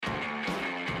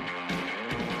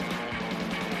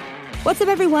What's up,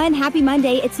 everyone? Happy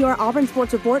Monday. It's your Auburn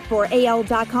Sports Report for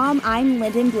AL.com. I'm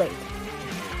Lyndon Blake.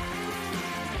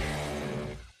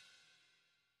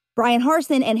 Brian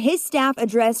Harsin and his staff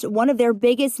addressed one of their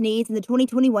biggest needs in the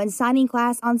 2021 signing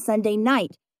class on Sunday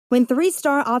night, when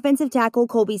three-star offensive tackle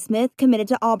Colby Smith committed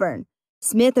to Auburn.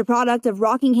 Smith, the product of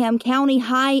Rockingham County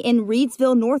High in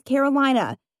Reidsville, North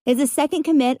Carolina, is the second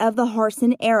commit of the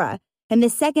Harsin era, and the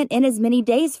second in as many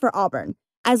days for Auburn,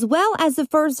 as well as the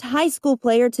first high school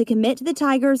player to commit to the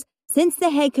Tigers since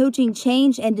the head coaching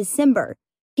change in December.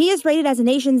 He is rated as the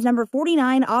nation's number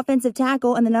 49 offensive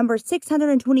tackle and the number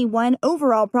 621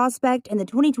 overall prospect in the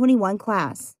 2021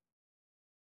 class.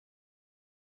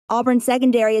 Auburn's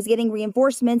secondary is getting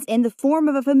reinforcements in the form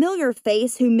of a familiar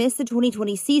face who missed the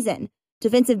 2020 season.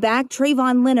 Defensive back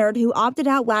Trayvon Leonard, who opted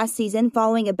out last season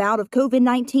following a bout of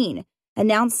COVID-19,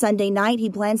 announced Sunday night he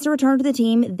plans to return to the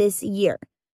team this year.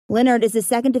 Leonard is the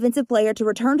second defensive player to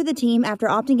return to the team after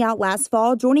opting out last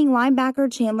fall, joining linebacker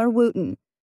Chandler Wooten.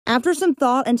 After some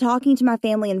thought and talking to my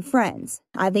family and friends,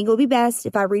 I think it will be best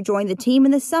if I rejoin the team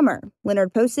in the summer,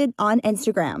 Leonard posted on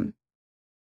Instagram.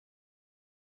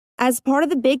 As part of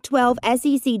the Big 12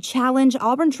 SEC Challenge,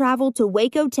 Auburn traveled to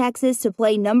Waco, Texas to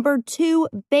play number 2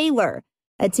 Baylor,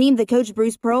 a team that Coach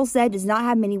Bruce Pearl said does not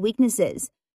have many weaknesses.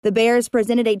 The Bears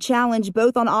presented a challenge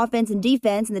both on offense and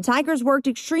defense, and the Tigers worked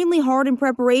extremely hard in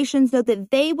preparation so that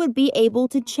they would be able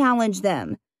to challenge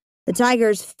them. The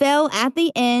Tigers fell at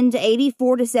the end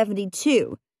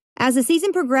 84-72. As the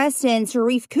season progressed and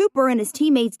Sharif Cooper and his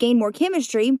teammates gained more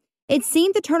chemistry, it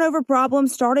seemed the turnover problem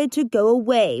started to go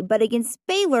away, but against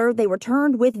Baylor, they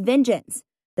returned with vengeance.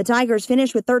 The Tigers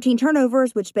finished with 13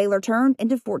 turnovers, which Baylor turned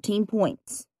into 14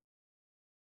 points.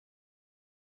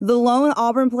 The lone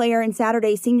Auburn player in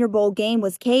Saturday's Senior Bowl game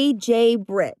was K.J.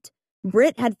 Britt.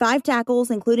 Britt had 5 tackles,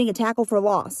 including a tackle for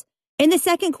loss. In the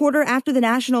second quarter, after the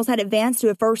Nationals had advanced to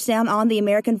a first down on the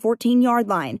American 14-yard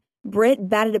line, Britt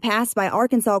batted a pass by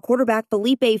Arkansas quarterback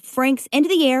Felipe Franks into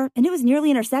the air, and it was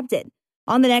nearly intercepted.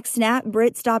 On the next snap,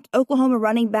 Britt stopped Oklahoma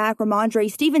running back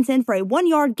Ramondre Stevenson for a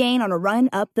 1-yard gain on a run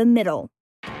up the middle.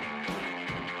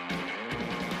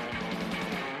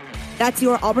 That's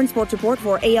your Auburn Sports Report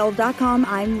for AL.com.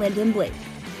 I'm Lyndon Blake.